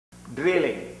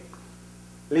drilling.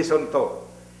 Lesson 2.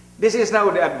 This is now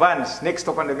the advanced, next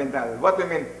to fundamental. What we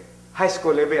mean, high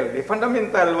school level. The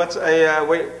fundamental, what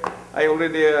I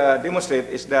already demonstrate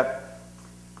is that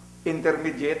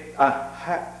intermediate,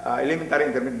 elementary,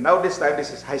 intermediate. Now this time,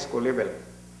 this is high school level.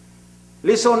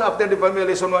 Lesson after the family,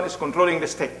 lesson 1 is controlling the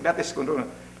stick. That is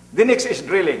controlling. The next is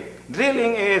drilling.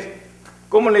 Drilling is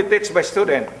commonly taught by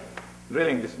student.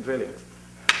 Drilling, this drilling.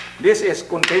 This is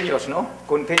continuous, no?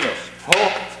 Continuous.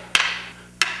 Oh,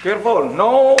 careful.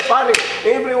 No parry.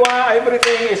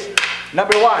 Everything is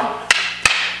number 1.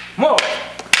 More.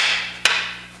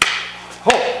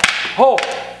 Ho, ho,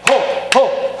 ho, ho,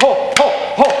 ho, ho,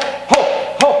 ho, ho,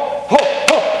 ho, ho,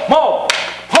 ho. More.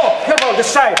 Ho. Careful. This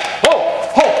side. Ho,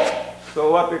 ho.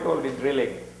 So what we call the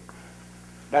drilling.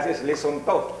 That is lesson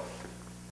 2.